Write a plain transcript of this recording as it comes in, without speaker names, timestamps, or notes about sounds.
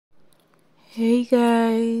Hey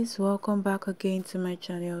guys, welcome back again to my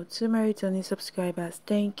channel. To my returning subscribers,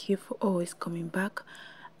 thank you for always coming back,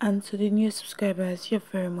 and to the new subscribers, you're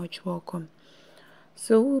very much welcome.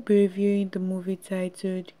 So we'll be reviewing the movie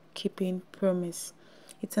titled Keeping Promise.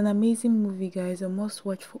 It's an amazing movie, guys, a must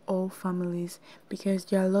watch for all families because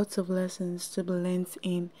there are lots of lessons to be learned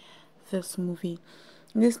in this movie.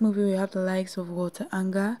 In this movie, we have the likes of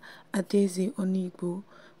Anga, Adaeze Onuigbo,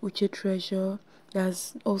 Uchechi,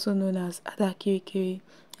 that's also known as Adaeze,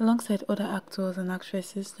 alongside other actors and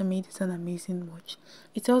actresses that made it an amazing watch.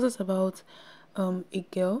 It tells us about a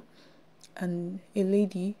girl and a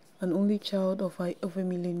lady, an only child of a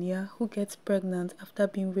millionaire, who gets pregnant after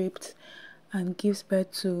being raped and gives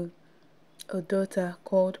birth to a daughter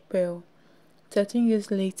called Pearl. 13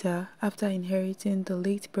 years later, after inheriting the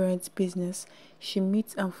late parents' business, she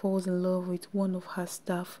meets and falls in love with one of her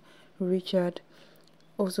staff, Richard.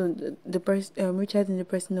 Also, Richard in the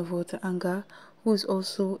person of Anga, who is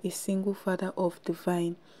also a single father of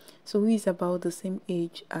Divine. So he is about the same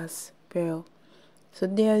age as Pearl. So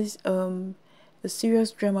there's a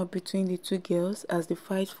serious drama between the two girls as they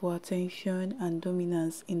fight for attention and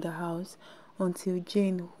dominance in the house until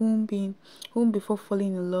Jane, whom before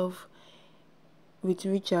falling in love with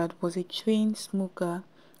Richard was a chain smoker,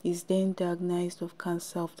 is then diagnosed of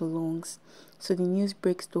cancer of the lungs. So the news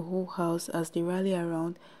breaks the whole house as they rally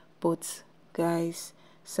around, but guys,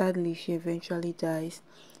 sadly she eventually dies.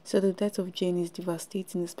 So the death of Jane is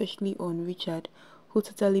devastating, especially on Richard, who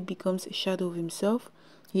totally becomes a shadow of himself.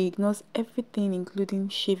 He ignores everything, including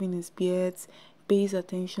shaving his beard, pays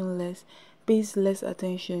less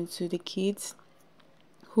attention to the kids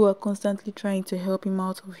who are constantly trying to help him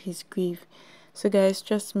out of his grief. So guys,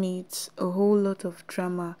 trust me, it's a whole lot of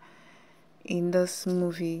drama in this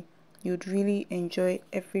movie. You'd really enjoy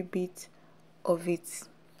every bit of it.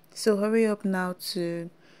 So hurry up now to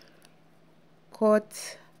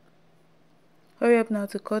cut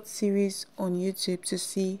series on YouTube to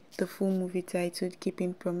see the full movie titled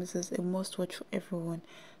Keeping Promises, a must watch for everyone.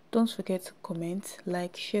 Don't forget to comment,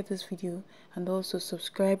 like, share this video, and also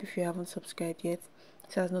subscribe if you haven't subscribed yet,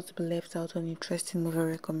 so as not to be left out on interesting movie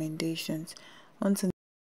recommendations. Until